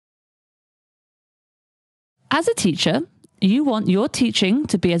As a teacher, you want your teaching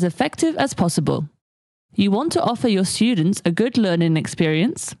to be as effective as possible. You want to offer your students a good learning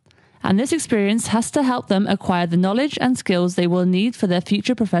experience, and this experience has to help them acquire the knowledge and skills they will need for their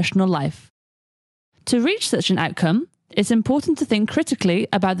future professional life. To reach such an outcome, it's important to think critically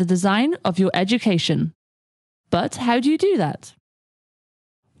about the design of your education. But how do you do that?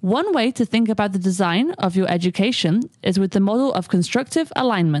 One way to think about the design of your education is with the model of constructive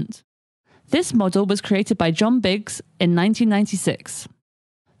alignment. This model was created by John Biggs in 1996.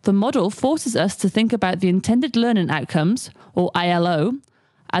 The model forces us to think about the intended learning outcomes, or ILO,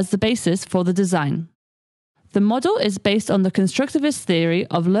 as the basis for the design. The model is based on the constructivist theory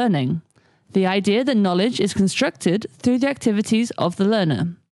of learning, the idea that knowledge is constructed through the activities of the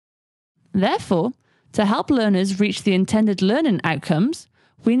learner. Therefore, to help learners reach the intended learning outcomes,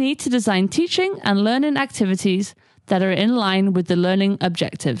 we need to design teaching and learning activities that are in line with the learning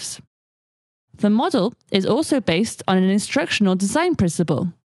objectives. The model is also based on an instructional design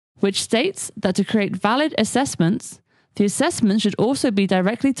principle, which states that to create valid assessments, the assessment should also be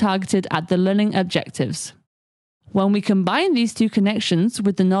directly targeted at the learning objectives. When we combine these two connections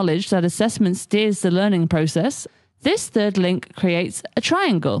with the knowledge that assessment steers the learning process, this third link creates a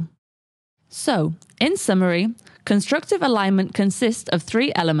triangle. So, in summary, constructive alignment consists of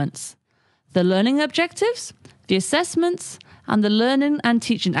three elements: the learning objectives, the assessments, and the learning and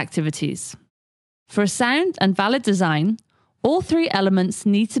teaching activities. For a sound and valid design, all three elements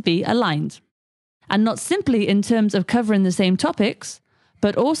need to be aligned, and not simply in terms of covering the same topics,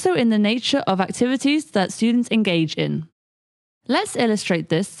 but also in the nature of activities that students engage in. Let's illustrate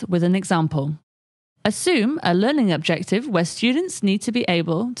this with an example. Assume a learning objective where students need to be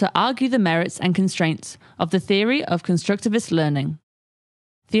able to argue the merits and constraints of the theory of constructivist learning.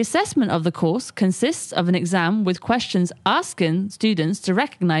 The assessment of the course consists of an exam with questions asking students to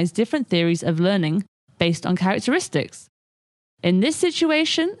recognize different theories of learning based on characteristics. In this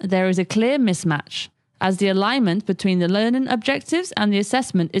situation, there is a clear mismatch, as the alignment between the learning objectives and the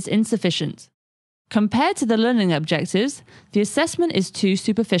assessment is insufficient. Compared to the learning objectives, the assessment is too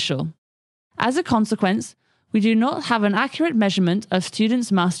superficial. As a consequence, we do not have an accurate measurement of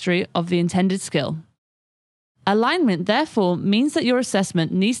students' mastery of the intended skill. Alignment, therefore, means that your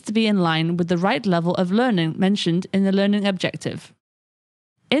assessment needs to be in line with the right level of learning mentioned in the learning objective.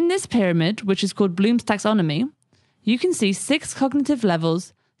 In this pyramid, which is called Bloom's taxonomy, you can see 6 cognitive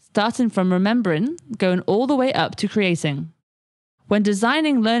levels, starting from remembering, going all the way up to creating. When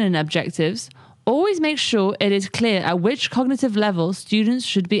designing learning objectives, always make sure it is clear at which cognitive level students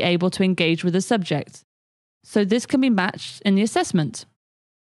should be able to engage with the subject, so this can be matched in the assessment.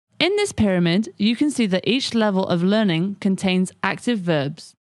 In this pyramid, you can see that each level of learning contains active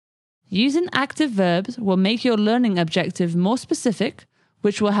verbs. Using active verbs will make your learning objective more specific,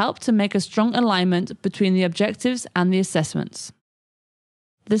 which will help to make a strong alignment between the objectives and the assessments.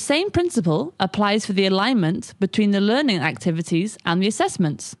 The same principle applies for the alignment between the learning activities and the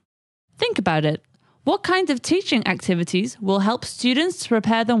assessments. Think about it. What kind of teaching activities will help students to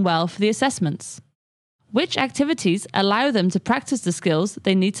prepare them well for the assessments? Which activities allow them to practice the skills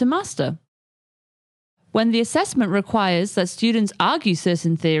they need to master? When the assessment requires that students argue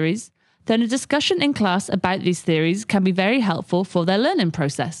certain theories, then a discussion in class about these theories can be very helpful for their learning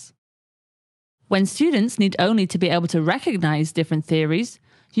process. When students need only to be able to recognize different theories,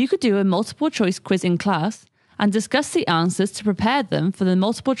 you could do a multiple choice quiz in class and discuss the answers to prepare them for the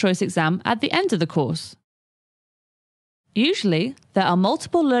multiple choice exam at the end of the course. Usually, there are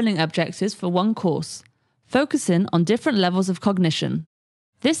multiple learning objectives for one course, focusing on different levels of cognition.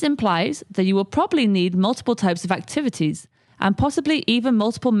 This implies that you will probably need multiple types of activities and possibly even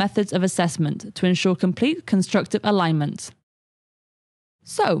multiple methods of assessment to ensure complete constructive alignment.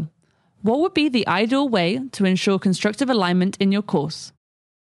 So, what would be the ideal way to ensure constructive alignment in your course?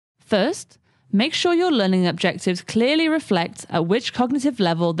 First, make sure your learning objectives clearly reflect at which cognitive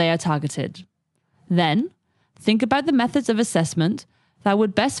level they are targeted. Then, think about the methods of assessment that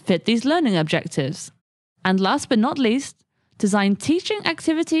would best fit these learning objectives. And last but not least, design teaching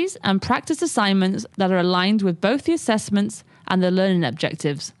activities and practice assignments that are aligned with both the assessments and the learning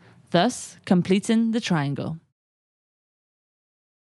objectives, thus completing the triangle.